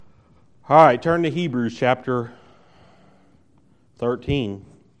All right, turn to Hebrews chapter 13.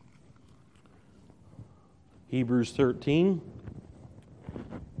 Hebrews 13.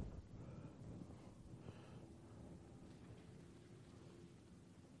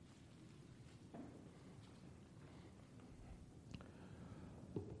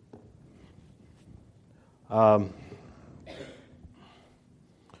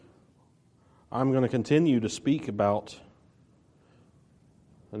 I'm going to continue to speak about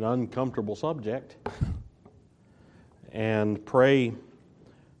an uncomfortable subject and pray.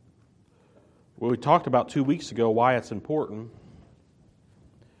 Well, we talked about 2 weeks ago why it's important.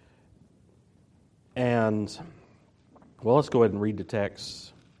 And, well, let's go ahead and read the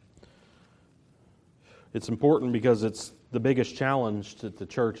text. It's important because it's the biggest challenge that the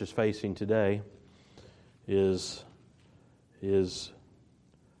church is facing today is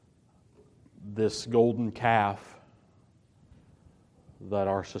this golden calf that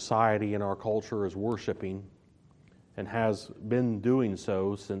our society and our culture is worshiping and has been doing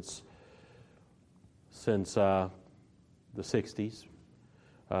so since the 60s.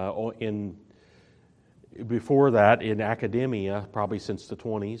 Before that, in academia, probably since the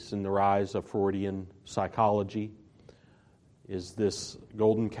 20s, and the rise of Freudian psychology, is this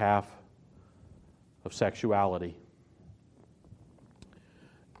golden calf of sexuality.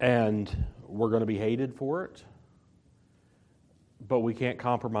 And we're going to be hated for it, but we can't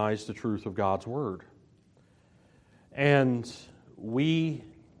compromise the truth of God's Word. And we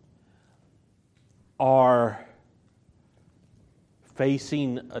are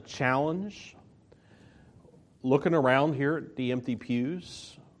facing a challenge. Looking around here at the empty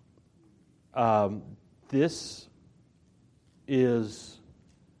pews, this is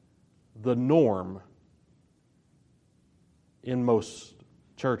the norm in most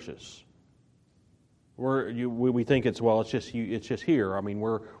churches. We think it's just here. I mean,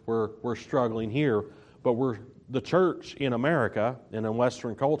 we're struggling here, but the church in America and in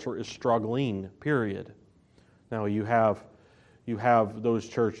Western culture is struggling. Period. Now you have those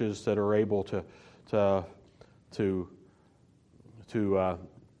churches that are able to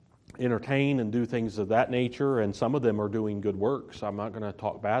entertain and do things of that nature, and some of them are doing good works. I'm not going to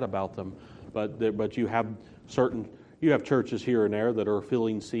talk bad about them, but you have churches here and there that are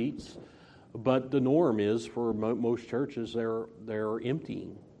filling seats. But the norm is for most churches they're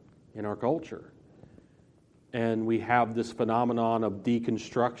emptying in our culture, and we have this phenomenon of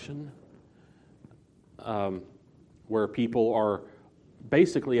deconstruction, where people are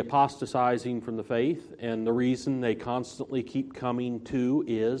basically apostatizing from the faith, and the reason they constantly keep coming to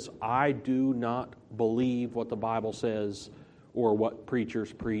is, I do not believe what the Bible says or what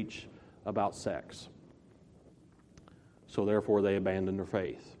preachers preach about sex. So therefore they abandon their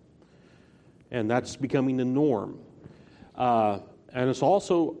faith. And that's becoming the norm. And it's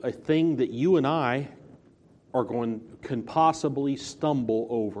also a thing that you and I can possibly stumble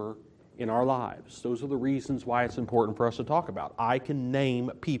over in our lives. Those are the reasons why it's important for us to talk about. I can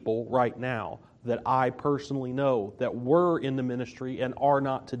name people right now that I personally know that were in the ministry and are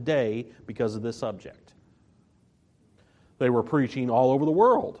not today because of this subject. They were preaching all over the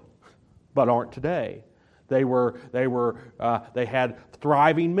world, but aren't today. They had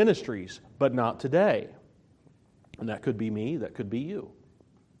thriving ministries, but not today. And that could be me, that could be you.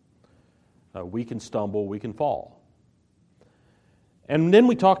 We can stumble, we can fall. And then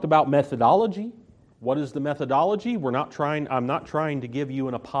we talked about methodology. What is the methodology? I'm not trying to give you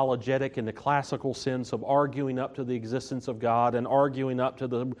an apologetic in the classical sense of arguing up to the existence of God and arguing up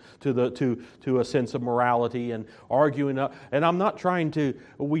to a sense of morality and arguing up. And I'm not trying to.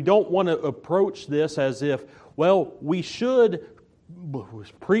 We don't want to approach this as if, well, we should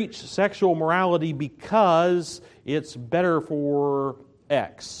preach sexual morality because it's better for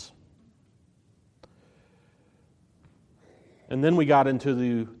X. And then we got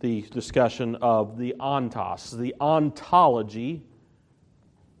into the discussion of the ontos, the ontology,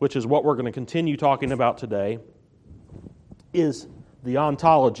 which is what we're going to continue talking about today, is the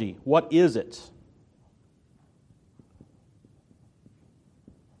ontology. What is it?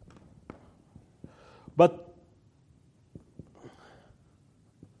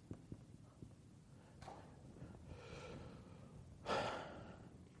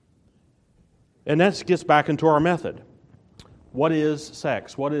 And that gets back into our method. What is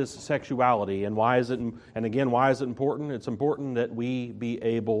sex? What is sexuality? And why is it important? It's important that we be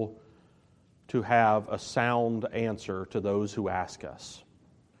able to have a sound answer to those who ask us.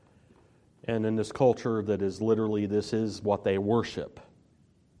 And in this culture that is literally, this is what they worship,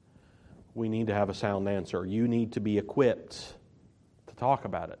 we need to have a sound answer. You need to be equipped to talk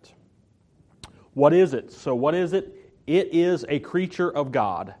about it. What is it? So what is it? It is a creature of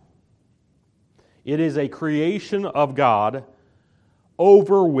God. It is a creation of God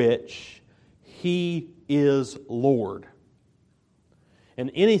over which He is Lord.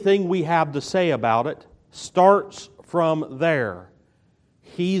 And anything we have to say about it starts from there.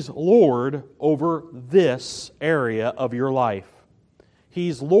 He's Lord over this area of your life.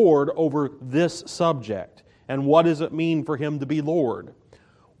 He's Lord over this subject. And what does it mean for Him to be Lord?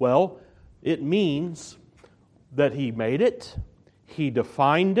 Well, it means that He made it, He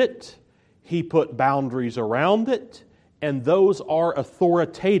defined it, He put boundaries around it, and those are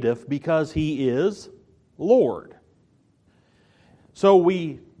authoritative because He is Lord. So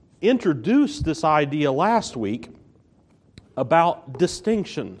we introduced this idea last week about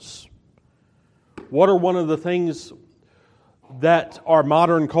distinctions. What are one of the things that our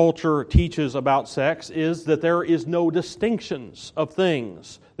modern culture teaches about sex is that there is no distinctions of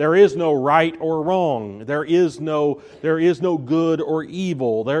things. There is no right or wrong. There is no good or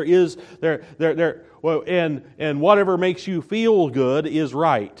evil. And whatever makes you feel good is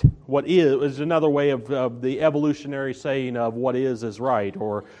right. What is another way of the evolutionary saying of what is right,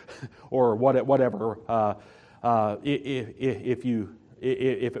 or whatever.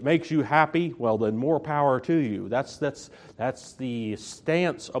 If it makes you happy, well, then more power to you. That's the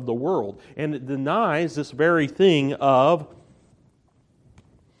stance of the world. And it denies this very thing of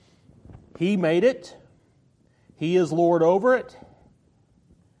He made it, He is Lord over it,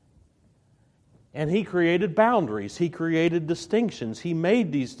 and He created boundaries. He created distinctions. He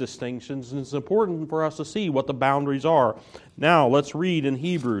made these distinctions, and it's important for us to see what the boundaries are. Now, let's read in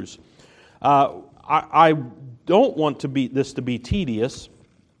Hebrews. I don't want this to be tedious,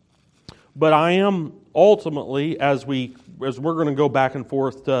 but I am ultimately, as we're going to go back and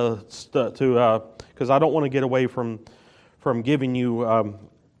forth because I don't want to get away from giving you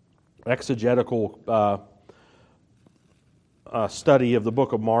exegetical study of the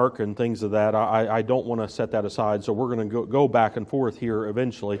book of Mark and things of that. I don't want to set that aside, so we're going to go back and forth here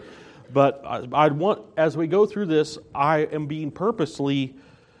eventually. But I want, as we go through this, I am being purposely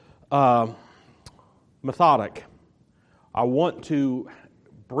methodic. I want to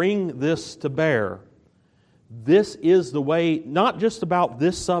bring this to bear. This is the way, not just about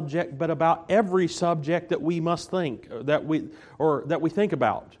this subject, but about every subject that we must think, that we think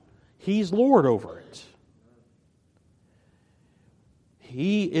about. He's Lord over it.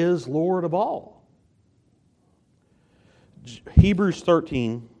 He is Lord of all. Hebrews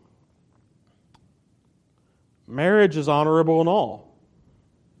 13. Marriage is honorable in all,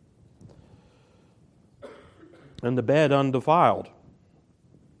 and the bed undefiled.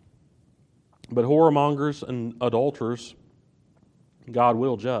 But whoremongers and adulterers God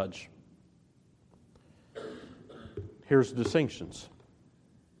will judge. Here's the distinctions.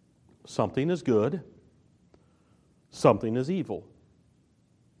 Something is good. Something is evil.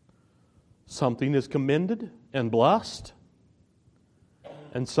 Something is commended and blessed.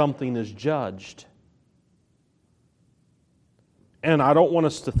 And something is judged. And I don't want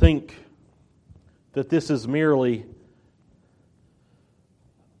us to think that this is merely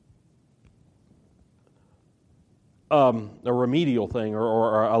a remedial thing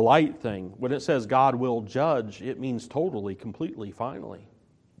or a light thing. When it says God will judge, it means totally, completely, finally.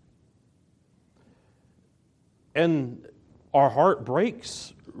 And our heart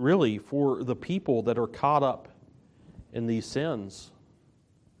breaks, really, for the people that are caught up in these sins,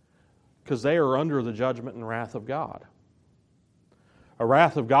 because they are under the judgment and wrath of God. A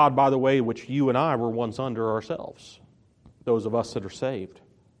wrath of God, by the way, which you and I were once under ourselves, those of us that are saved.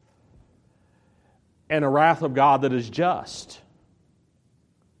 And a wrath of God that is just,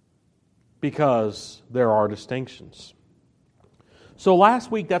 because there are distinctions. So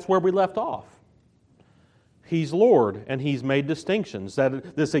last week, that's where we left off. He's Lord, and He's made distinctions.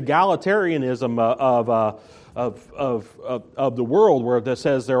 That this egalitarianism of the world, where it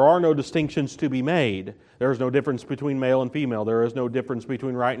says there are no distinctions to be made. There is no difference between male and female. There is no difference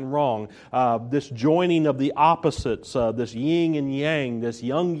between right and wrong. This joining of the opposites, this yin and yang, this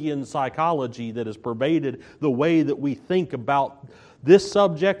Jungian psychology that has pervaded the way that we think about this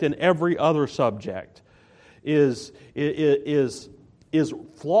subject and every other subject, is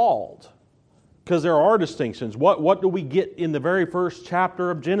flawed. Because there are distinctions. What do we get in the very first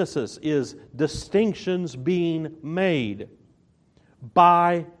chapter of Genesis is distinctions being made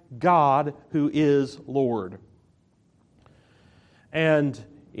by God who is Lord. And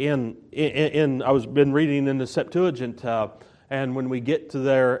I was been reading in the Septuagint, and when we get to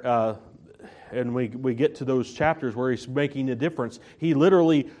there, and we get to those chapters where He's making a difference, He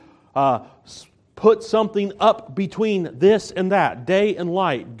literally put something up between this and that, day and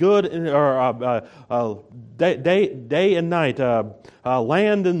light, good and, day and night,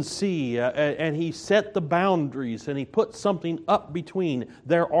 land and sea, and He set the boundaries, and He put something up between.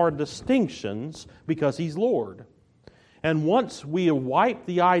 There are distinctions because He's Lord. And once we wipe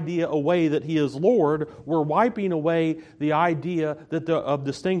the idea away that He is Lord, we're wiping away the idea of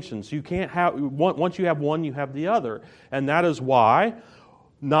distinctions. You can't have once you have one, you have the other, and that is why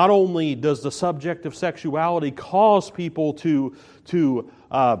not only does the subject of sexuality cause people to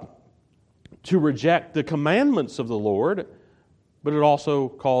reject the commandments of the Lord, but it also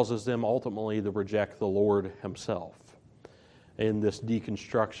causes them ultimately to reject the Lord Himself in this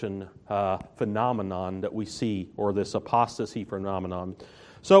deconstruction phenomenon that we see, or this apostasy phenomenon.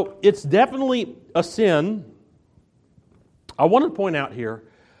 So it's definitely a sin. I want to point out here,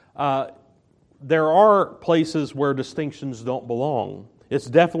 there are places where distinctions don't belong. It's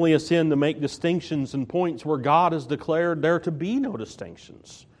definitely a sin to make distinctions in points where God has declared there to be no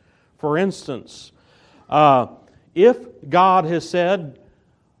distinctions. For instance, if God has said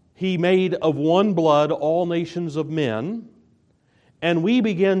He made of one blood all nations of men, and we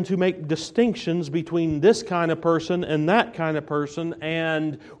begin to make distinctions between this kind of person and that kind of person,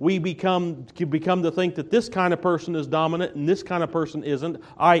 and we become to think that this kind of person is dominant and this kind of person isn't,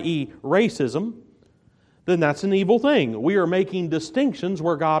 i.e. racism, then that's an evil thing. We are making distinctions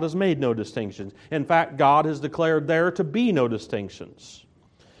where God has made no distinctions. In fact, God has declared there to be no distinctions.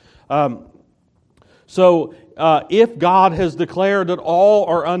 So if God has declared that all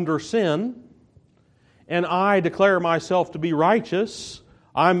are under sin, and I declare myself to be righteous,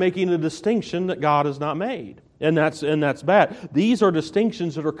 I'm making a distinction that God has not made. And that's bad. These are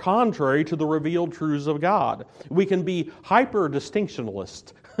distinctions that are contrary to the revealed truths of God. We can be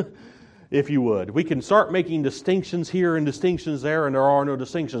hyper-distinctionalist, if you would. We can start making distinctions here and distinctions there, and there are no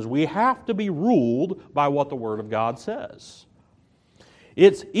distinctions. We have to be ruled by what the Word of God says.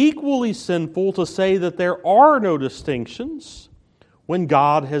 It's equally sinful to say that there are no distinctions when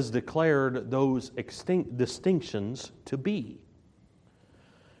God has declared those distinctions to be.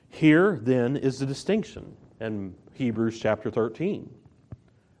 Here, then, is the distinction in Hebrews chapter 13.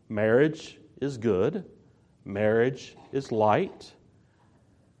 Marriage is good. Marriage is light.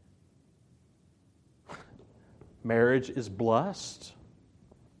 Marriage is blessed.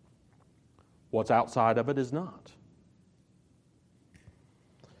 What's outside of it is not.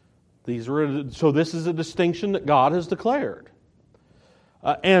 So this is a distinction that God has declared.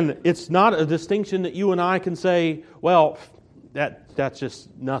 And it's not a distinction that you and I can say, well, that's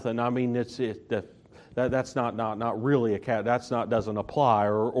just nothing. I mean, that's not really doesn't apply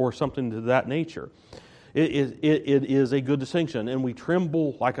or something to that nature. It is a good distinction, and we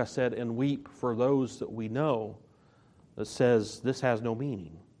tremble, like I said, and weep for those that we know that says this has no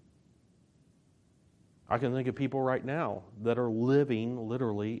meaning. I can think of people right now that are living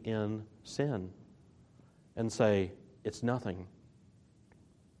literally in sin and say it's nothing,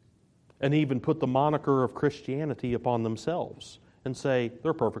 and even put the moniker of Christianity upon themselves and say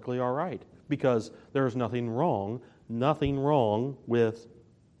they're perfectly all right because there's nothing wrong with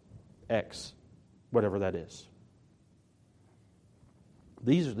X, whatever that is.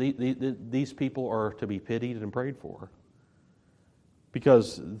 These people are to be pitied and prayed for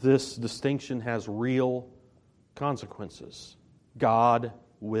because this distinction has real consequences. God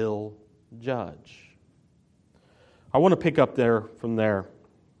will judge. I want to pick up from there.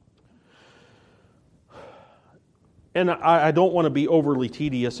 And I don't want to be overly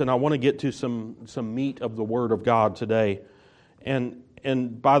tedious, and I want to get to some meat of the Word of God today. And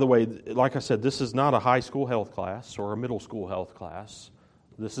by the way, like I said, this is not a high school health class or a middle school health class.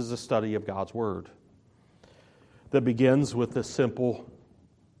 This is a study of God's Word that begins with this simple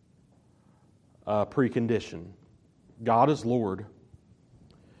precondition. God is Lord.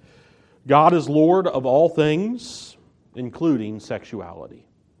 God is Lord of all things, including sexuality.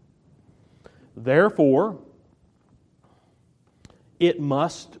 Therefore, it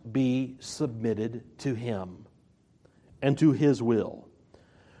must be submitted to Him and to His will.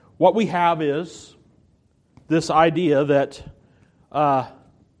 What we have is this idea that, have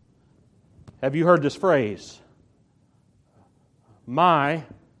you heard this phrase? My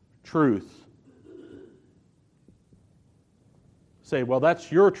truth. Say, well,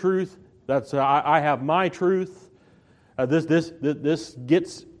 that's your truth. That's I have my truth. This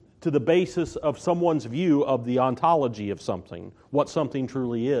gets to the basis of someone's view of the ontology of something, what something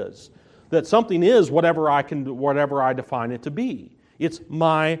truly is. That something is whatever I define it to be. It's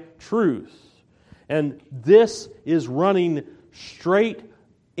my truth. And this is running straight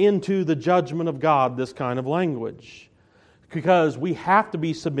into the judgment of God, this kind of language. because we have to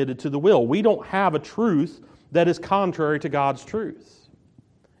be submitted to the will. We don't have a truth that is contrary to God's truth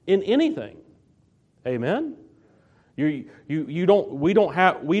in anything. Amen? We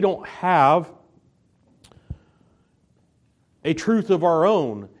don't have a truth of our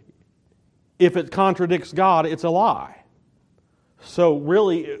own. If it contradicts God, it's a lie. So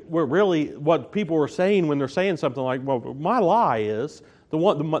really, what people are saying when they're saying something like, well, my lie is, the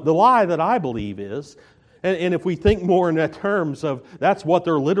lie that I believe is, and if we think more in that terms of, that's what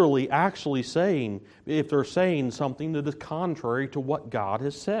they're literally actually saying, if they're saying something that is contrary to what God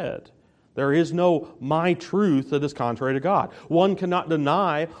has said. There is no my truth that is contrary to God. One cannot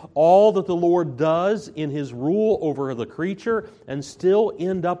deny all that the Lord does in His rule over the creature and still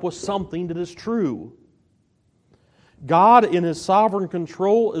end up with something that is true. God, in His sovereign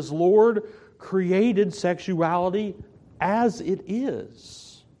control as Lord, created sexuality as it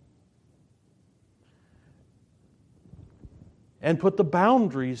is and put the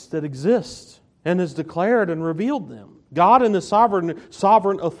boundaries that exist and has declared and revealed them. God, in His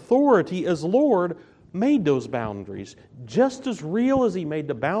sovereign authority as Lord, made those boundaries just as real as He made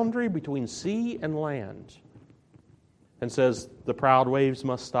the boundary between sea and land, and says the proud waves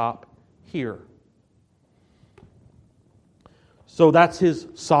must stop here. So that's His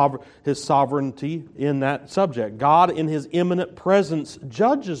sovereignty in that subject. God, in His immanent presence,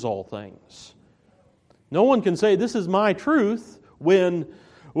 judges all things. No one can say, this is my truth, when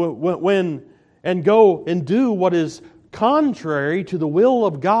and go and do what is contrary to the will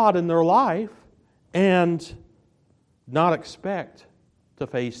of God in their life and not expect to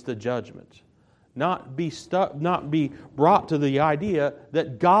face the judgment. Not be brought to the idea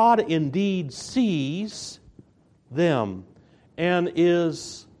that God indeed sees them and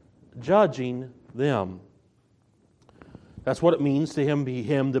is judging them. That's what it means to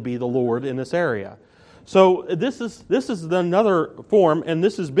Him to be the Lord in this area. So this is another form, and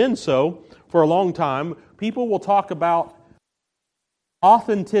this has been so for a long time. People will talk about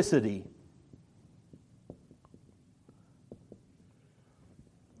authenticity.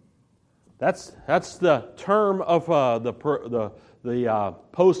 That's the term of the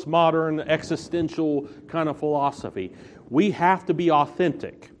postmodern existential kind of philosophy. We have to be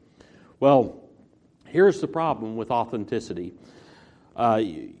authentic. Well, here's the problem with authenticity.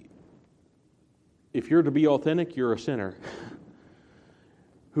 If you're to be authentic, you're a sinner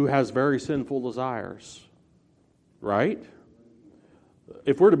who has very sinful desires, right?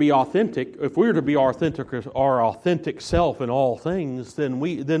 If we're to be authentic, our authentic self in all things, then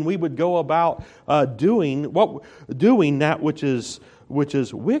we would go about doing that which is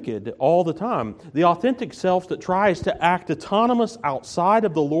wicked all the time. The authentic self that tries to act autonomous outside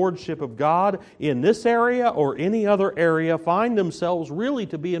of the lordship of God in this area or any other area find themselves really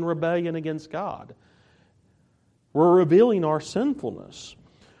to be in rebellion against God. We're revealing our sinfulness.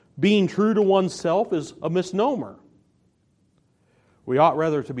 Being true to oneself is a misnomer. We ought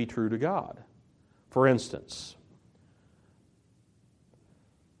rather to be true to God. For instance,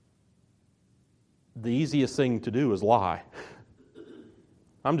 the easiest thing to do is lie.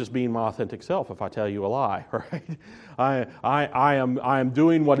 I'm just being my authentic self if I tell you a lie, right? I am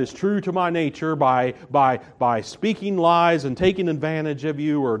doing what is true to my nature by speaking lies and taking advantage of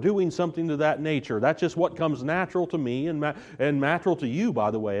you or doing something to that nature. That's just what comes natural to me and natural to you, by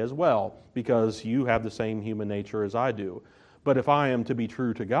the way, as well, because you have the same human nature as I do. But if I am to be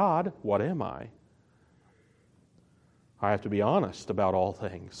true to God, what am I? I have to be honest about all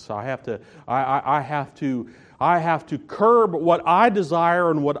things. I have to curb what I desire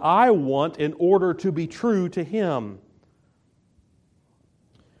and what I want in order to be true to Him.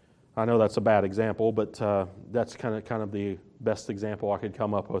 I know that's a bad example, but that's kind of the best example I could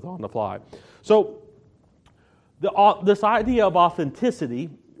come up with on the fly. So this idea of authenticity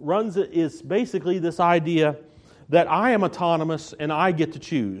is basically this idea that I am autonomous and I get to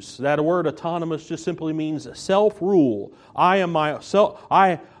choose. That word autonomous just simply means self-rule. I am a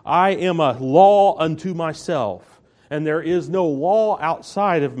law unto myself, and there is no law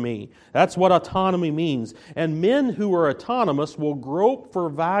outside of me. That's what autonomy means. And men who are autonomous will grope for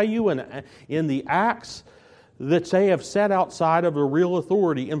value in the acts that they have set outside of a real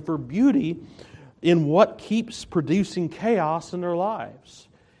authority, and for beauty in what keeps producing chaos in their lives.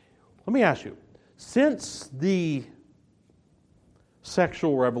 Let me ask you, since the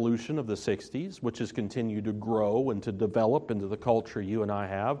sexual revolution of the 60s, which has continued to grow and to develop into the culture you and I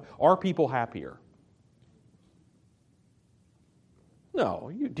have, are people happier? No.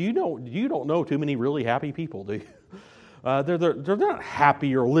 You don't know too many really happy people, do you? they're not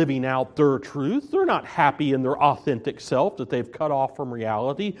happy or living out their truth. They're not happy in their authentic self that they've cut off from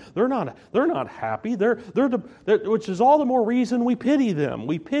reality. They're not happy. Which is all the more reason we pity them.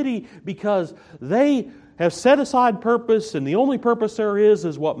 We pity because they have set aside purpose, and the only purpose there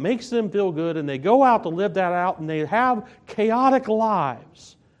is what makes them feel good, and they go out to live that out, and they have chaotic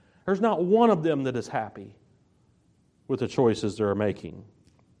lives. There's not one of them that is happy with the choices they're making.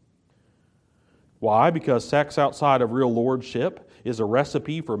 Why? Because sex outside of real lordship is a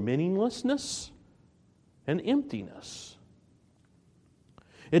recipe for meaninglessness and emptiness.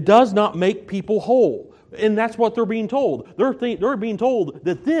 It does not make people whole, and that's what they're being told. They're being told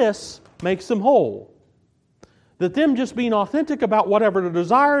that this makes them whole. That them just being authentic about whatever their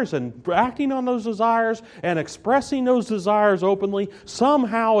desires and acting on those desires and expressing those desires openly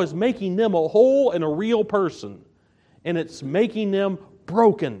somehow is making them a whole and a real person. And it's making them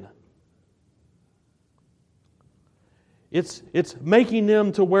broken. It's making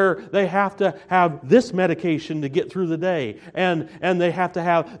them to where they have to have this medication to get through the day. And they have to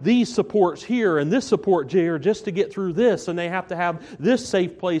have these supports here and this support here just to get through this. And they have to have this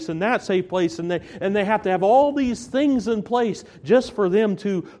safe place and that safe place. And they have to have all these things in place just for them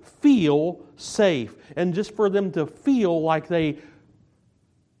to feel safe. And just for them to feel like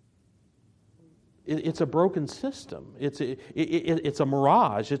it's a broken system. It's a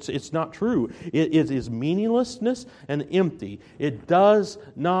mirage. It's not true. It is meaninglessness and empty. It does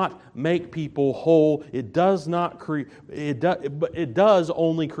not make people whole. It does not but it does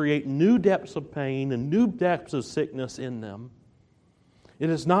only create new depths of pain and new depths of sickness in them. It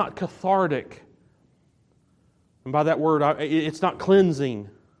is not cathartic. And by that word, it's not cleansing.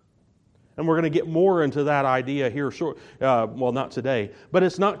 And we're going to get more into that idea here short. Not today. But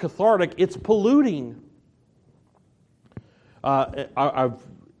it's not cathartic. It's polluting.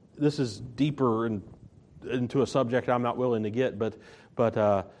 This is deeper into a subject I'm not willing to get, but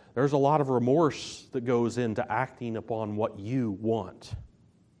there's a lot of remorse that goes into acting upon what you want.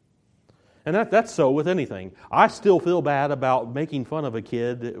 And that's so with anything. I still feel bad about making fun of a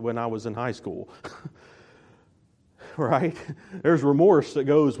kid when I was in high school. Right? There's remorse that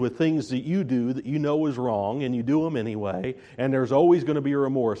goes with things that you do that you know is wrong, and you do them anyway, and there's always going to be a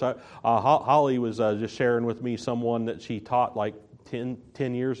remorse. Holly was just sharing with me someone that she taught like 10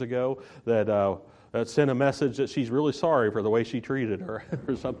 years ago that sent a message that she's really sorry for the way she treated her,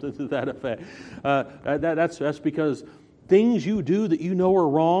 or something to that effect. That's because things you do that you know are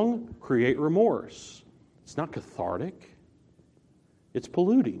wrong create remorse. It's not cathartic. It's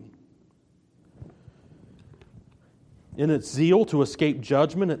polluting. In its zeal to escape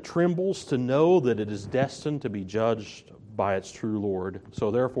judgment, it trembles to know that it is destined to be judged by its true Lord. So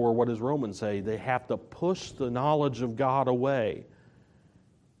therefore, what does Romans say? They have to push the knowledge of God away.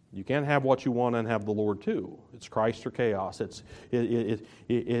 You can't have what you want and have the Lord too. It's Christ or chaos. It's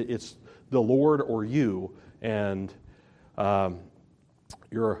the Lord or you, and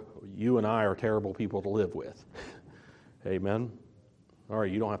you and I are terrible people to live with. Amen. All right,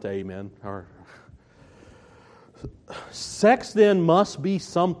 you don't have to amen. All right. Sex then must be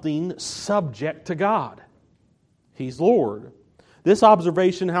something subject to God. He's Lord. This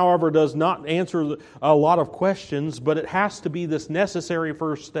observation, however, does not answer a lot of questions, but it has to be this necessary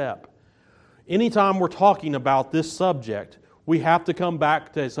first step. Anytime we're talking about this subject, we have to come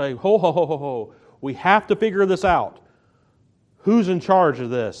back to say, ho, ho, ho, ho, ho. We have to figure this out. Who's in charge of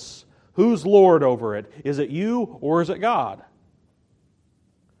this? Who's Lord over it? Is it you or is it God?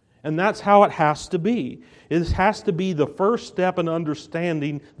 And that's how it has to be. It has to be the first step in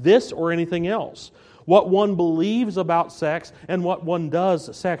understanding this or anything else. What one believes about sex and what one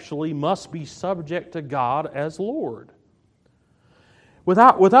does sexually must be subject to God as Lord.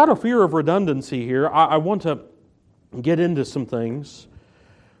 Without a fear of redundancy here, I want to get into some things.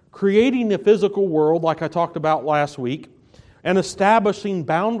 Creating a physical world, like I talked about last week, and establishing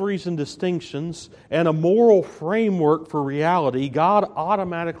boundaries and distinctions and a moral framework for reality, God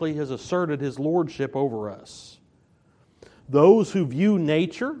automatically has asserted His lordship over us. Those who view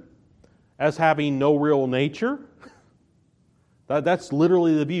nature as having no real nature, that's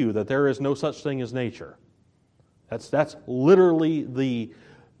literally the view, that there is no such thing as nature. That's literally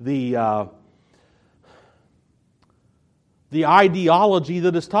the ideology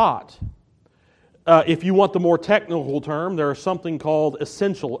that is taught. If you want the more technical term, there is something called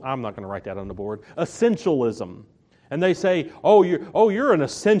I'm not going to write that on the board, essentialism. And they say, you're an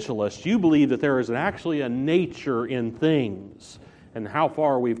essentialist. You believe that there is actually a nature in things, and how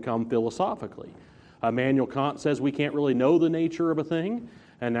far we've come philosophically. Immanuel Kant says we can't really know the nature of a thing,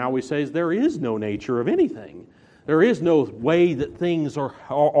 and now we say there is no nature of anything. There is no way that things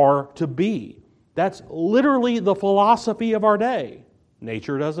are to be. That's literally the philosophy of our day.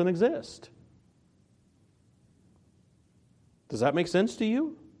 Nature doesn't exist. Does that make sense to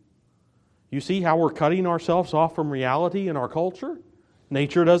you? You see how we're cutting ourselves off from reality in our culture?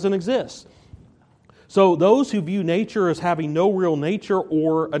 Nature doesn't exist. So those who view nature as having no real nature,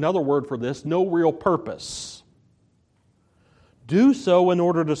 or another word for this, no real purpose, do so in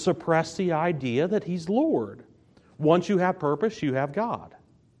order to suppress the idea that He's Lord. Once you have purpose, you have God.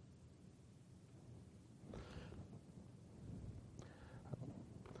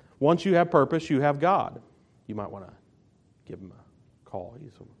 Once you have purpose, you have God. You might want to give Him a call.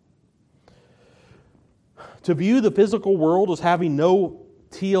 To view the physical world as having no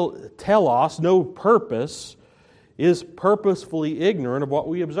telos, no purpose, is purposefully ignorant of what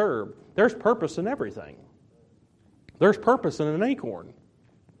we observe. There's purpose in everything. There's purpose in an acorn,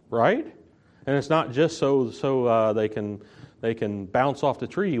 right? And it's not just so they can bounce off the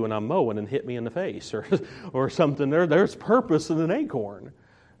tree when I'm mowing and hit me in the face or something. There's purpose in an acorn.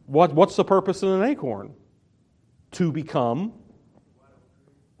 What's the purpose in an acorn? To become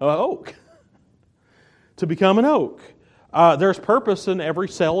an oak. To become an oak. There's purpose in every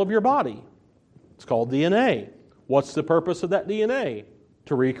cell of your body. It's called DNA. What's the purpose of that DNA?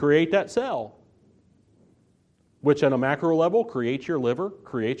 To recreate that cell. Which at a macro level creates your liver,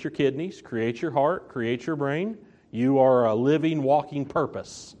 creates your kidneys, creates your heart, creates your brain. You are a living, walking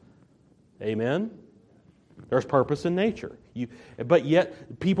purpose. Amen? There's purpose in nature. But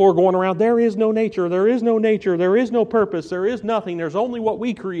yet, people are going around, there is no nature, there is no nature, there is no purpose, there is nothing, there's only what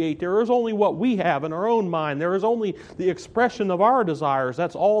we create, there is only what we have in our own mind, there is only the expression of our desires,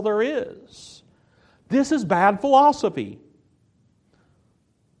 that's all there is. This is bad philosophy.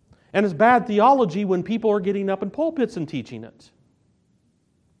 And it's bad theology when people are getting up in pulpits and teaching it.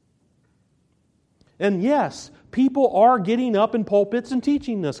 And yes, people are getting up in pulpits and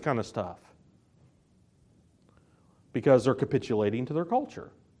teaching this kind of stuff. Because they're capitulating to their culture.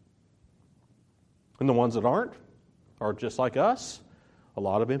 And the ones that aren't are just like us, a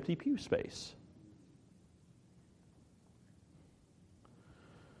lot of empty pew space.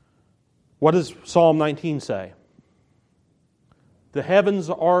 What does Psalm 19 say? The heavens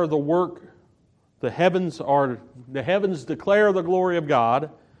are the work, the heavens declare the glory of God,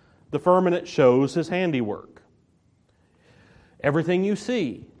 the firmament shows His handiwork. Everything you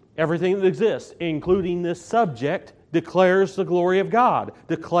see, everything that exists, including this subject, declares the glory of God,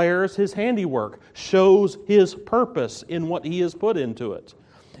 declares His handiwork, shows His purpose in what He has put into it.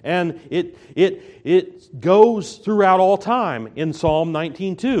 And it goes throughout all time in Psalm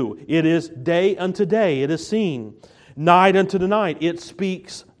 19:2. It is day unto day, it is seen. Night unto the night, it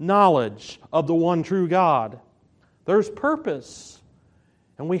speaks knowledge of the one true God. There's purpose.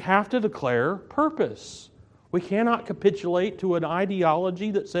 And we have to declare purpose. We cannot capitulate to an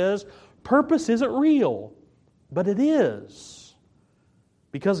ideology that says purpose isn't real. But it is.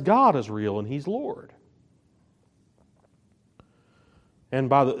 Because God is real and He's Lord. And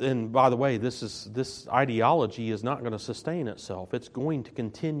by the way, this ideology is not going to sustain itself. It's going to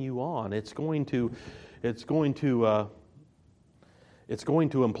continue on. It's going to implode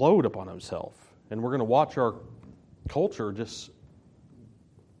upon itself. And we're going to watch our culture just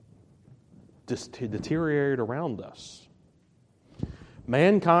deteriorate around us.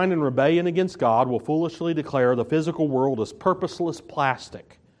 Mankind in rebellion against God will foolishly declare the physical world as purposeless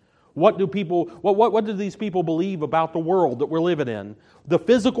plastic. What do these people believe about the world that we're living in? The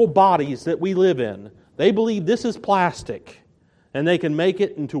physical bodies that we live in. They believe this is plastic, and they can make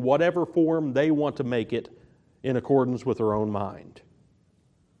it into whatever form they want to make it in accordance with their own mind.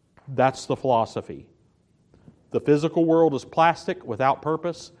 That's the philosophy. The physical world is plastic without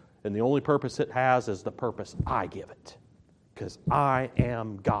purpose, and the only purpose it has is the purpose I give it. Because I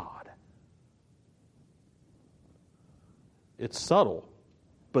am God. It's subtle,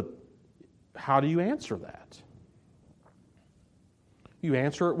 but how do you answer that? You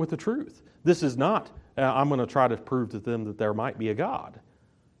answer it with the truth. This is not, I'm going to try to prove to them that there might be a God.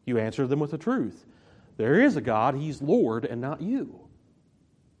 You answer them with the truth. There is a God, He's Lord and not you.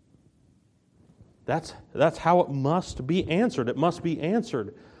 That's how it must be answered. It must be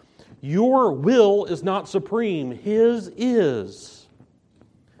answered. Your will is not supreme. His is.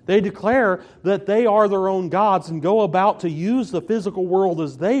 They declare that they are their own gods and go about to use the physical world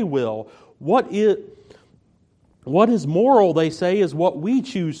as they will. What is moral, they say, is what we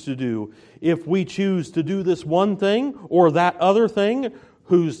choose to do. If we choose to do this one thing or that other thing,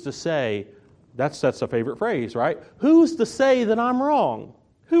 who's to say? That's a favorite phrase, right? Who's to say that I'm wrong?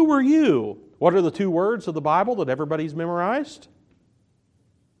 Who are you? What are the two words of the Bible that everybody's memorized?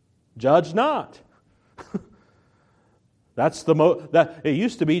 Judge not. That's that it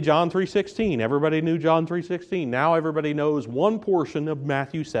used to be John 3:16. Everybody knew John 3:16. Now everybody knows one portion of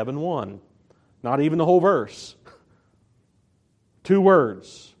Matthew 7:1. Not even the whole verse. 2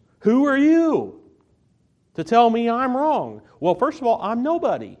 words. Who are you to tell me I'm wrong? Well, first of all, I'm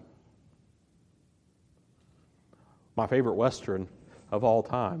nobody. My favorite Western of all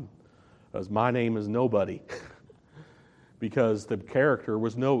time was My Name is Nobody. Because the character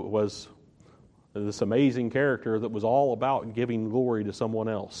was this amazing character that was all about giving glory to someone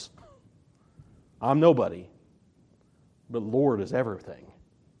else. I'm nobody, but Lord is everything.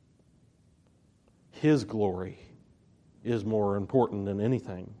 His glory is more important than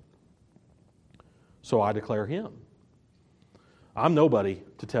anything. So I declare Him. I'm nobody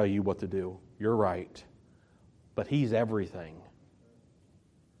to tell you what to do. You're right. But He's everything.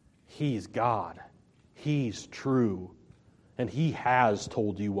 He's God. He's true. And He has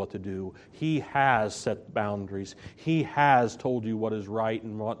told you what to do. He has set boundaries. He has told you what is right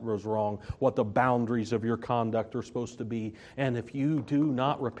and what was wrong, what the boundaries of your conduct are supposed to be. And if you do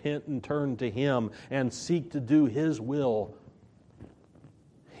not repent and turn to Him and seek to do His will,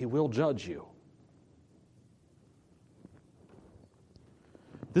 He will judge you.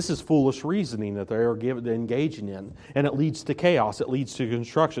 This is foolish reasoning that they are engaging in, and it leads to chaos. It leads to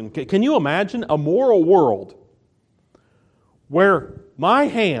construction. Can you imagine a moral world where my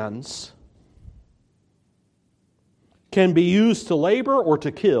hands can be used to labor or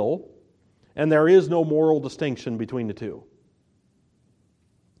to kill, and there is no moral distinction between the two?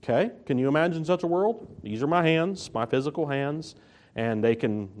 Okay? Can you imagine such a world? These are my hands, my physical hands, and they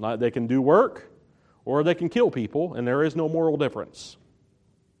can do work or they can kill people, and there is no moral difference.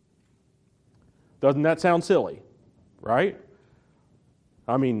 Doesn't that sound silly? Right?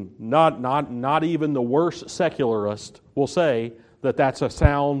 I mean, not even the worst secularist will say that that's a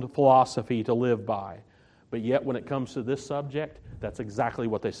sound philosophy to live by. But yet when it comes to this subject, that's exactly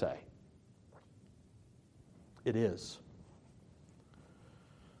what they say. It is.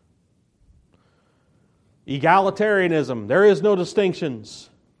 Egalitarianism, there is no distinctions.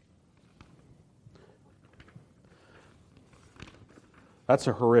 That's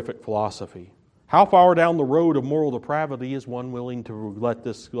a horrific philosophy. How far down the road of moral depravity is one willing to let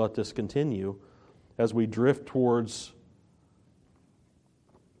this continue as we drift towards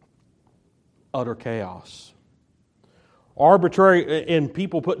utter chaos? And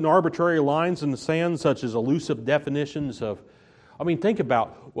people putting arbitrary lines in the sand, such as elusive definitions of. I mean, think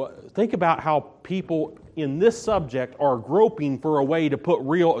about how people in this subject are groping for a way to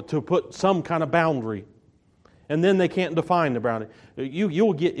put some kind of boundary, and then they can't define the boundary.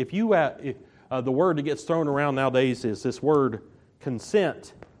 You'll get the word that gets thrown around nowadays is this word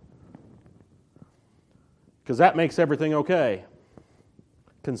consent, because that makes everything okay.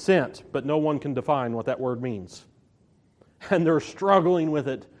 Consent, but no one can define what that word means. And they're struggling with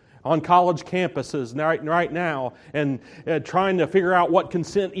it on college campuses right now and trying to figure out what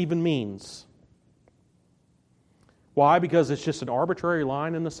consent even means. Why? Because it's just an arbitrary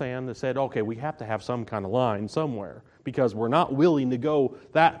line in the sand that said, okay, we have to have some kind of line somewhere because we're not willing to go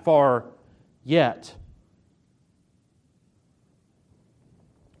that far yet.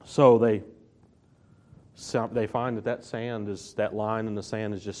 So they find that line in the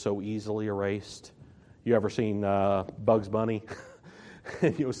sand is just so easily erased. You ever seen Bugs Bunny?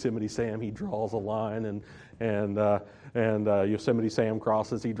 In Yosemite Sam, he draws a line, and Yosemite Sam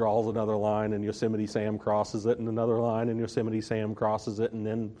crosses, he draws another line, and Yosemite Sam crosses it, and another line, and Yosemite Sam crosses it, and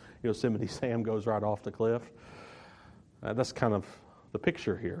then Yosemite Sam goes right off the cliff. That's kind of the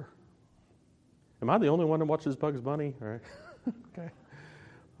picture here. Am I the only one that watches Bugs Bunny? All right. Okay.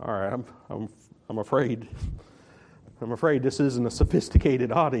 All right. I'm afraid. I'm afraid this isn't a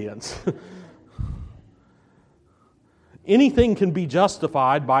sophisticated audience. Anything can be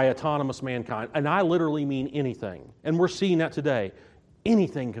justified by autonomous mankind, and I literally mean anything. And we're seeing that today.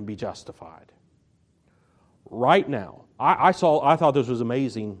 Anything can be justified. Right now, I thought this was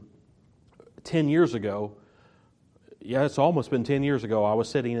amazing. 10 years ago, yeah, it's almost been 10 years ago, I was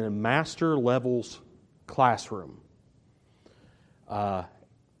sitting in a master levels classroom.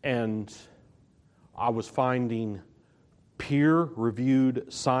 And I was finding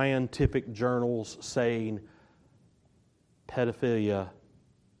peer-reviewed scientific journals saying pedophilia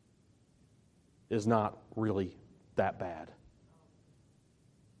is not really that bad.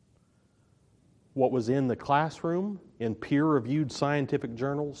 What was in the classroom in peer-reviewed scientific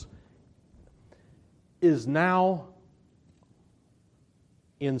journals is now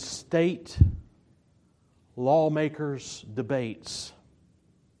in state lawmakers' debates.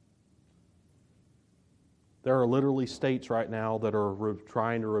 There are literally states right now that are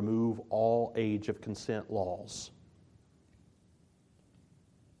trying to remove all age of consent laws.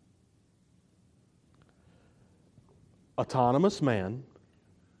 autonomous man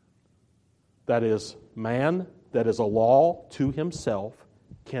that is a law to himself,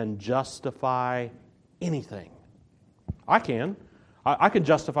 can justify anything. I can. I can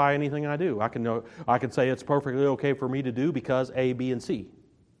justify anything I do. I can say it's perfectly okay for me to do because A, B, and C.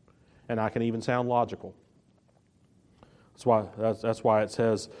 And I can even sound logical. That's why it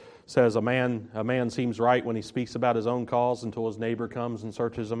says a man seems right when he speaks about his own cause until his neighbor comes and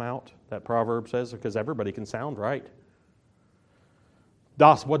searches him out. That proverb says, because everybody can sound right.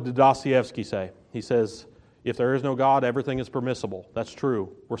 What did Dostoevsky say? He says, if there is no God, everything is permissible. That's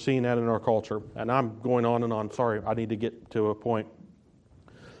true. We're seeing that in our culture. And I'm going on and on. Sorry, I need to get to a point.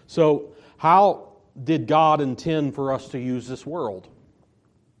 So, how did God intend for us to use this world?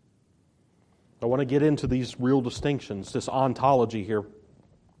 I want to get into these real distinctions, this ontology here.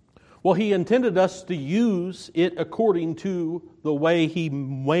 Well, He intended us to use it according to the way He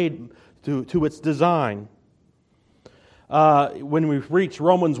made, to its design. When we reach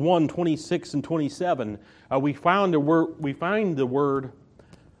Romans 1, 26 and 27, we find the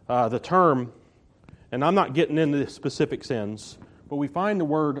term, and I'm not getting into the specific sense, but we find the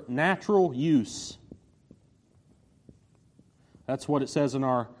word natural use. That's what it says in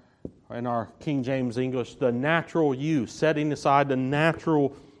our King James English, the natural use, setting aside the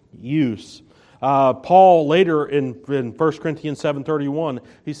natural use. Paul later in 1 Corinthians 7:31,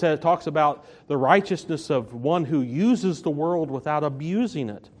 he talks about the righteousness of one who uses the world without abusing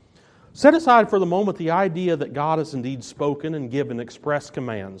it. Set aside for the moment the idea that God has indeed spoken and given express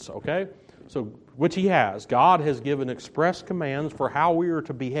commands, okay? So, which He has. God has given express commands for how we are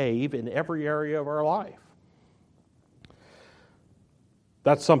to behave in every area of our life.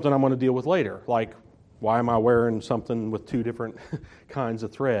 That's something I'm going to deal with later, like, why am I wearing something with two different kinds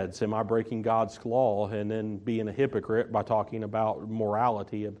of threads? Am I breaking God's law and then being a hypocrite by talking about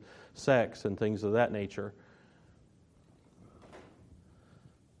morality of sex and things of that nature?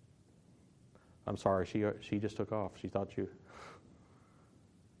 I'm sorry, she just took off. She thought you...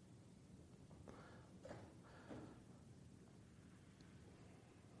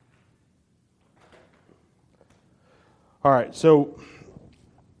 All right, so...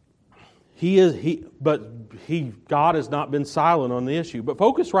 God has not been silent on the issue. But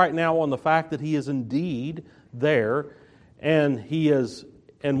focus right now on the fact that He is indeed there, and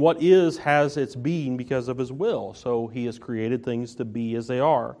what is has its being because of His will. So He has created things to be as they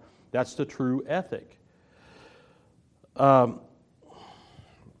are. That's the true ethic.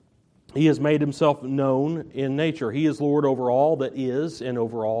 He has made Himself known in nature. He is Lord over all that is and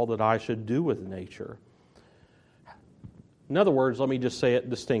over all that I should do with nature. In other words, let me just say it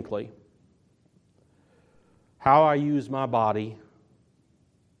distinctly. How I use my body,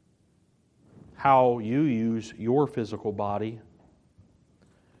 how you use your physical body,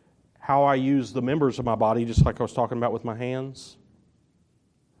 how I use the members of my body, just like I was talking about with my hands,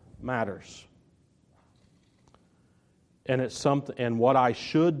 matters. And it's something, and what I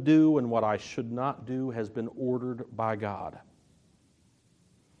should do and what I should not do has been ordered by God.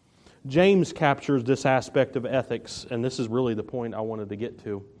 James captures this aspect of ethics, and this is really the point I wanted to get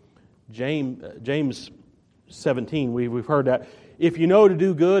to. James 17, we've heard that. If you know to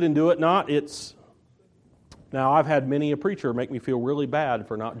do good and do it not, it's... Now, I've had many a preacher make me feel really bad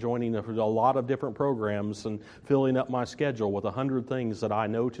for not joining a lot of different programs and filling up my schedule with 100 things that I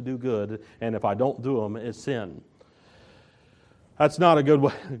know to do good, and if I don't do them, it's sin. That's not a good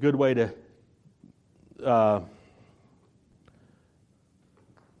way to...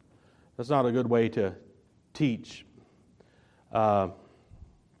 that's not a good way to teach.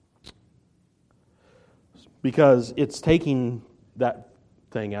 Because it's taking that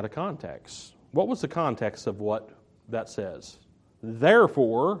thing out of context. What was the context of what that says?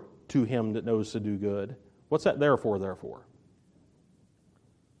 Therefore, to him that knows to do good. What's that therefore?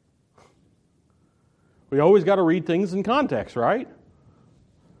 We always got to read things in context, right?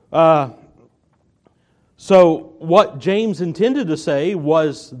 So what James intended to say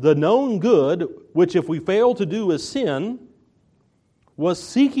was the known good, which if we fail to do is sin, was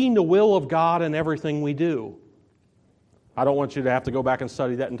seeking the will of God in everything we do. I don't want you to have to go back and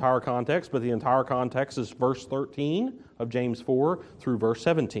study that entire context, but the entire context is verse 13 of James 4 through verse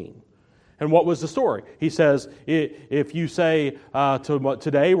 17. And what was the story? He says, if you say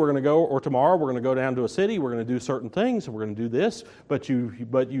today we're going to go, or tomorrow we're going to go down to a city, we're going to do certain things, and we're going to do this, but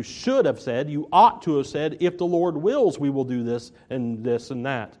you should have said, you ought to have said, if the Lord wills, we will do this and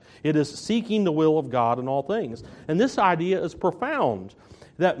that. It is seeking the will of God in all things. And this idea is profound,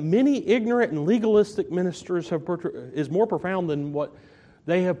 that many ignorant and legalistic ministers is more profound than what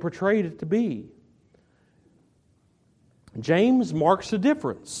they have portrayed it to be. James marks a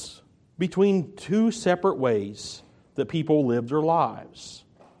difference between two separate ways that people live their lives.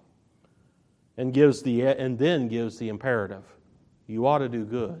 And then gives the imperative. You ought to do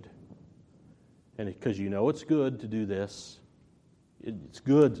good. And because you know it's good to do this, it's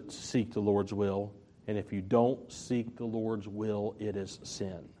good to seek the Lord's will. And if you don't seek the Lord's will, it is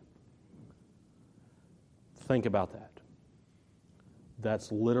sin. Think about that.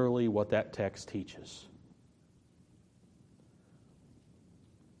 That's literally what that text teaches.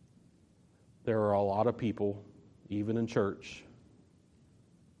 There are a lot of people, even in church,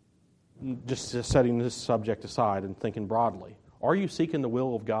 just setting this subject aside and thinking broadly. Are you seeking the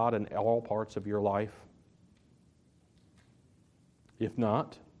will of God in all parts of your life? If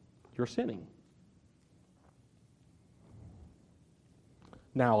not, you're sinning.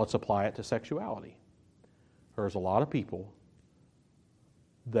 Now let's apply it to sexuality. There's a lot of people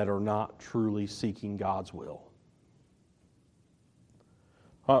that are not truly seeking God's will.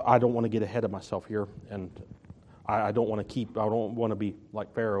 I don't want to get ahead of myself here, and I don't want to be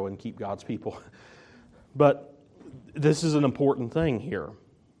like Pharaoh and keep God's people. But this is an important thing here.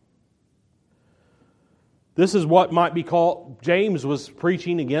 This is what might be called, James was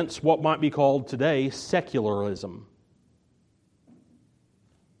preaching against what might be called today secularism.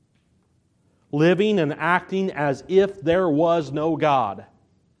 Living and acting as if there was no God.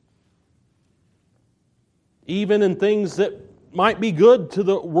 Even in things that might be good to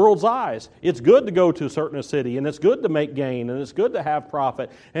the world's eyes. It's good to go to a certain city, and it's good to make gain, and it's good to have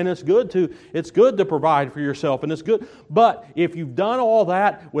profit, and it's good to provide for yourself, and it's good. But if you've done all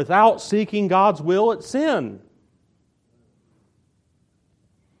that without seeking God's will, it's sin.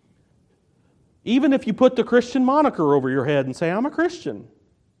 Even if you put the Christian moniker over your head and say, I'm a Christian,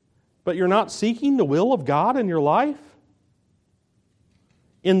 but you're not seeking the will of God in your life,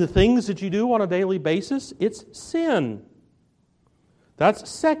 in the things that you do on a daily basis, it's sin. That's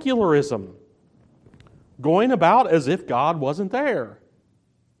secularism. Going about as if God wasn't there.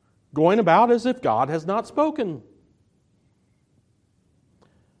 Going about as if God has not spoken.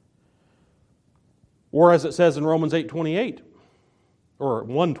 Or as it says in Romans 8:28, or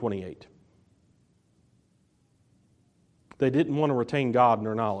 1:28. They didn't want to retain God in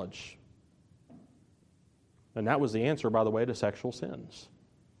their knowledge. And that was the answer, by the way, to sexual sins.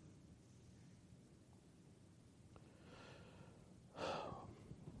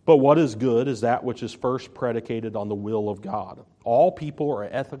 But what is good is that which is first predicated on the will of God. All people are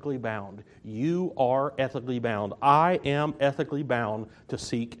ethically bound. You are ethically bound. I am ethically bound to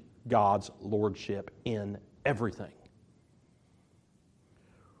seek God's lordship in everything.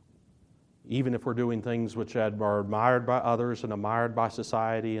 Even if we're doing things which are admired by others and admired by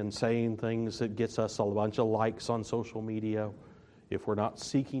society and saying things that gets us a bunch of likes on social media, if we're not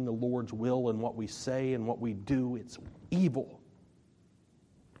seeking the Lord's will in what we say and what we do, it's evil.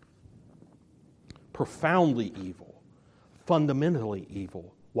 Profoundly evil. Fundamentally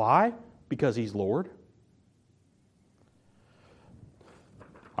evil. Why? Because He's Lord.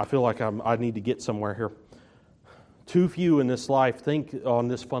 I feel like I need to get somewhere here. Too few in this life think on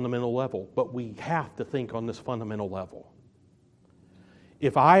this fundamental level, but we have to think on this fundamental level.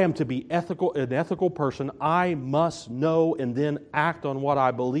 If I am to be an ethical person, I must know and then act on what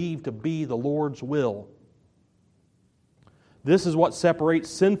I believe to be the Lord's will. This is what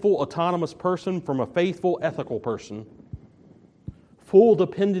separates sinful, autonomous person from a faithful, ethical person. Full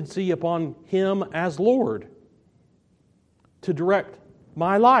dependency upon Him as Lord to direct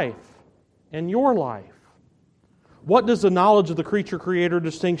my life and your life. What does the knowledge of the creature-creator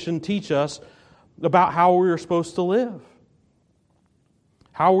distinction teach us about how we are supposed to live?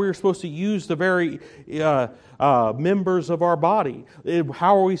 How we are supposed to use the very members of our body?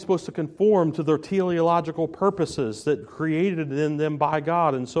 How are we supposed to conform to their teleological purposes that created in them by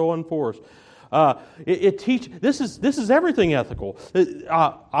God, and so on forth? This is everything ethical.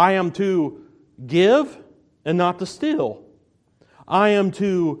 I am to give and not to steal. I am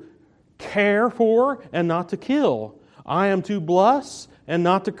to care for and not to kill. I am to bless and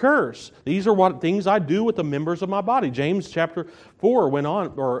not to curse. These are what things I do with the members of my body. James chapter 4 went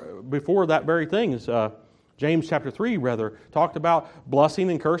on, or before that very thing, James chapter 3 rather, talked about blessing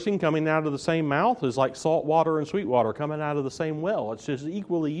and cursing coming out of the same mouth is like salt water and sweet water coming out of the same well. It's just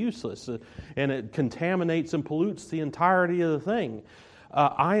equally useless, and it contaminates and pollutes the entirety of the thing.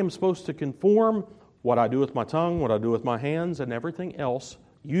 I am supposed to conform what I do with my tongue, what I do with my hands, and everything else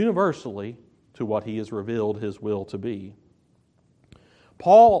universally to what He has revealed His will to be.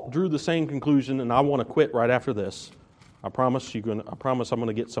 Paul drew the same conclusion, and I want to quit right after this. I promise I'm going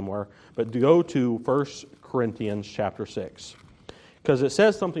to get somewhere. But to go to 1 Corinthians chapter 6. Because it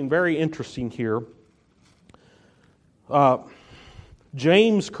says something very interesting here.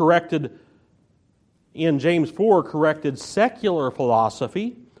 James corrected in James 4 corrected secular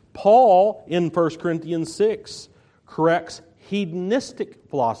philosophy, Paul in 1 Corinthians 6 corrects hedonistic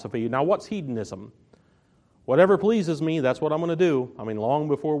philosophy. Now, what's hedonism? Whatever pleases me, that's what I'm going to do. I mean, long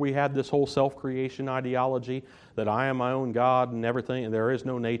before we had this whole self-creation ideology that I am my own God and everything, and there is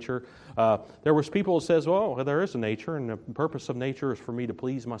no nature, there was people who says, well, there is a nature, and the purpose of nature is for me to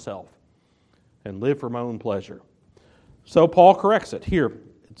please myself and live for my own pleasure. So Paul corrects it here,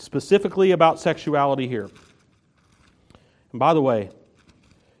 specifically about sexuality here. And by the way,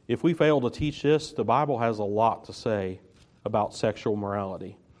 if we fail to teach this, the Bible has a lot to say about sexual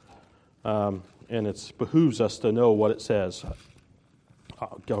morality. And it behooves us to know what it says.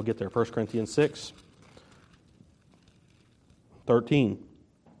 I'll get there. 1 Corinthians 6, 13.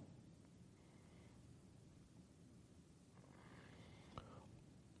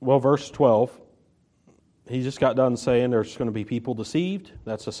 Well, verse 12, he just got done saying there's going to be people deceived.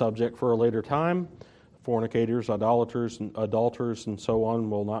 That's a subject for a later time. Fornicators, idolaters, and adulterers, and so on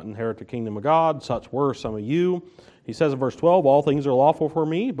will not inherit the kingdom of God. Such were some of you. He says in verse 12, all things are lawful for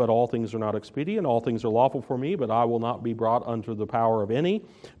me, but all things are not expedient. All things are lawful for me, but I will not be brought under the power of any.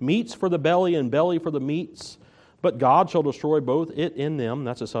 Meats for the belly and belly for the meats, but God shall destroy both it and them.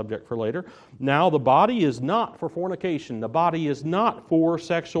 That's a subject for later. Now the body is not for fornication. The body is not for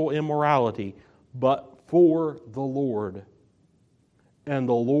sexual immorality, but for the Lord. And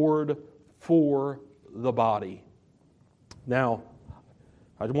the Lord for the body. Now,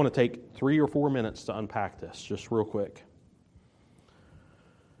 I want to take 3 or 4 minutes to unpack this, just real quick.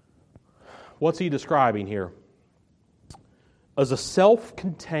 What's he describing here? As a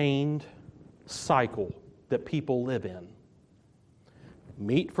self-contained cycle that people live in.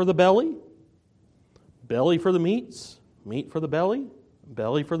 Meat for the belly, belly for the meats, meat for the belly,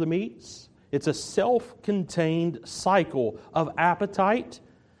 belly for the meats. It's a self-contained cycle of appetite,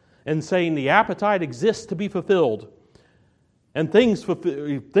 and saying the appetite exists to be fulfilled. And things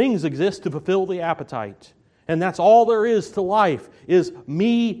exist to fulfill the appetite. And that's all there is to life, is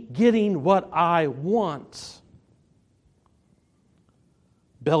me getting what I want.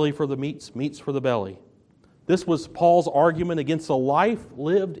 Belly for the meats, meats for the belly. This was Paul's argument against a life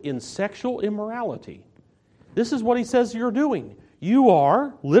lived in sexual immorality. This is what he says you're doing. You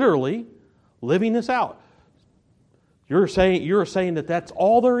are literally living this out. You're saying that that's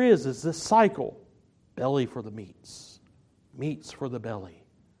all there is this cycle. Belly for the meats. Meats for the belly.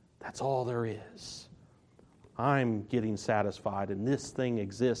 That's all there is. I'm getting satisfied, and this thing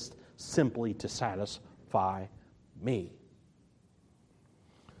exists simply to satisfy me.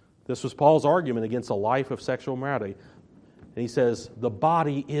 This was Paul's argument against a life of sexual immorality. And he says, the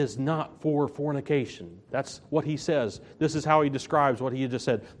body is not for fornication. That's what he says. This is how he describes what he just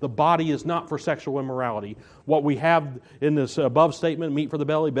said. The body is not for sexual immorality. What we have in this above statement, meat for the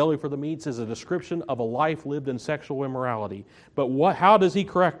belly, belly for the meats, is a description of a life lived in sexual immorality. But how does he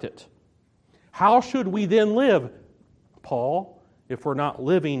correct it? How should we then live, Paul, if we're not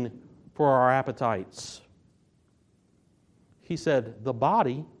living for our appetites? He said, the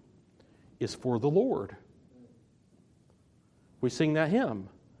body is for the Lord. We sing that hymn,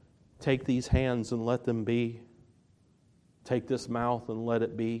 take these hands and let them be. Take this mouth and let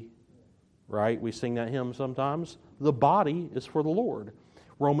it be. Right? We sing that hymn sometimes. The body is for the Lord.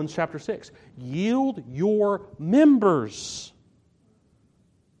 Romans chapter 6. Yield your members.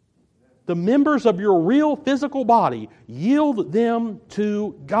 The members of your real physical body, yield them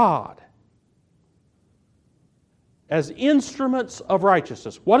to God as instruments of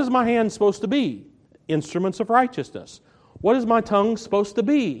righteousness. What is my hand supposed to be? Instruments of righteousness. What is my tongue supposed to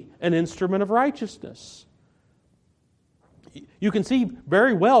be? An instrument of righteousness. You can see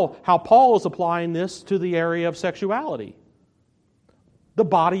very well how Paul is applying this to the area of sexuality. The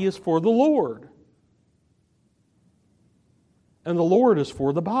body is for the Lord. And the Lord is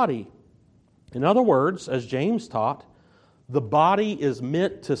for the body. In other words, as James taught, the body is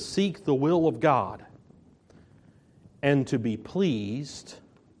meant to seek the will of God and to be pleased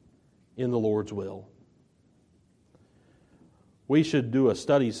in the Lord's will. We should do a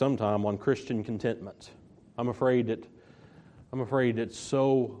study sometime on Christian contentment. I'm afraid that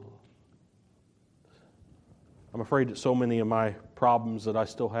so many of my problems that I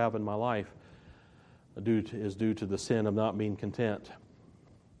still have in my life is due to the sin of not being content.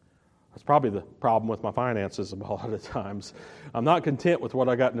 That's probably the problem with my finances a lot of the times. I'm not content with what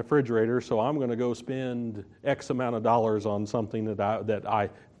I got in the refrigerator, so I'm going to go spend X amount of dollars on something that I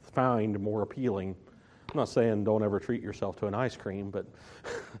find more appealing. I'm not saying don't ever treat yourself to an ice cream,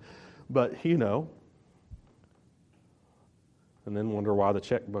 but you know. And then wonder why the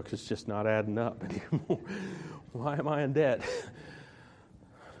checkbook is just not adding up anymore. Why am I in debt?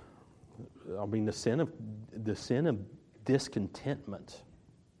 the sin of discontentment.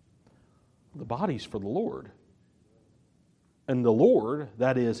 The body's for the Lord. And the Lord,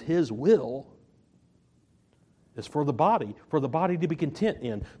 that is His will, is for the body to be content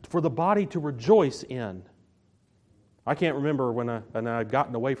in, for the body to rejoice in. I can't remember when I've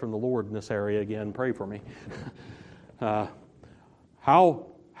gotten away from the Lord in this area again. Pray for me. How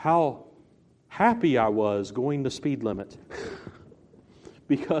happy I was going the speed limit.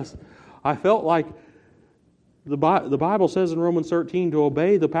 Because I felt like the Bible says in Romans 13 to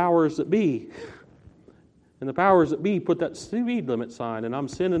obey the powers that be. And the powers that be put that speed limit sign, and I'm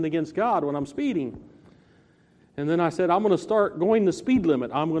sinning against God when I'm speeding. And then I said, I'm going to start going the speed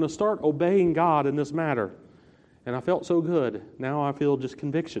limit. I'm going to start obeying God in this matter. And I felt so good. Now I feel just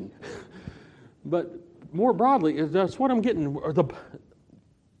conviction. But more broadly, that's what I'm getting. The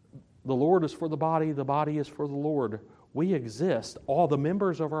Lord is for the body is for the Lord. We exist. All the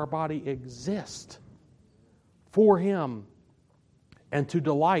members of our body exist for Him and to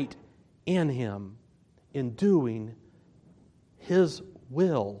delight in Him, in doing His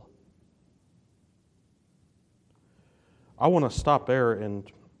will. I want to stop there, and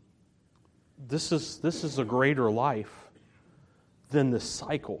this is a greater life than this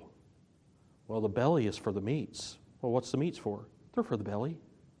cycle. Well, the belly is for the meats. Well, what's the meats for? They're for the belly.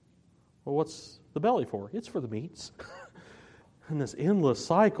 Well, what's the belly for? It's for the meats. And this endless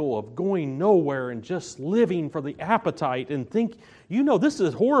cycle of going nowhere and just living for the appetite and think, this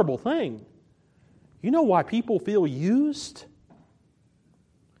is a horrible thing. You know why people feel used?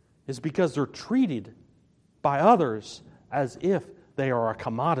 It's because they're treated by others as if they are a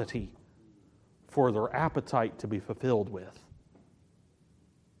commodity for their appetite to be fulfilled with.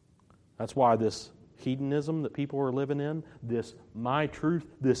 That's why this hedonism that people are living in, this my truth,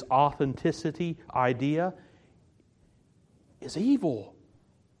 this authenticity idea is evil.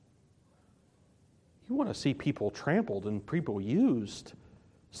 You want to see people trampled and people used.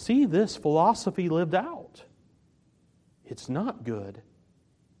 See this philosophy lived out. It's not good.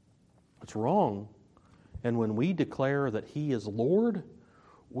 It's wrong. And when we declare that He is Lord,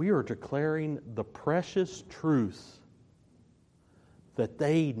 we are declaring the precious truth that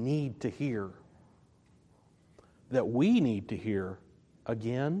they need to hear, that we need to hear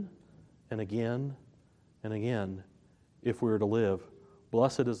again and again and again if we are to live.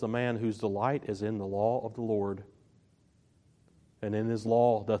 Blessed is the man whose delight is in the law of the Lord, and in His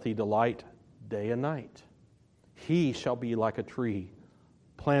law doth he delight day and night. He shall be like a tree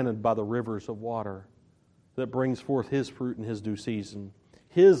planted by the rivers of water, that brings forth his fruit in his due season.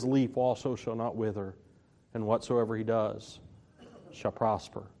 His leaf also shall not wither, and whatsoever he does shall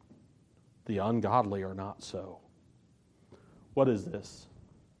prosper. The ungodly are not so. What is this?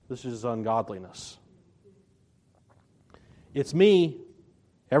 This is ungodliness. It's me.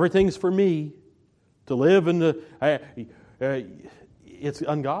 Everything's for me. To live in it's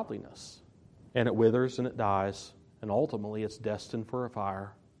ungodliness. And it withers and it dies. And ultimately it's destined for a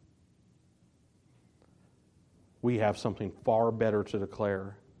fire. We have something far better to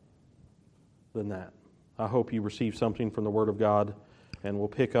declare than that. I hope you receive something from the Word of God. And we'll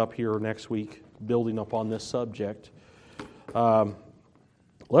pick up here next week, building up on this subject.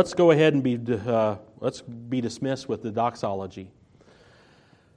 Let's go ahead and be dismissed with the doxology.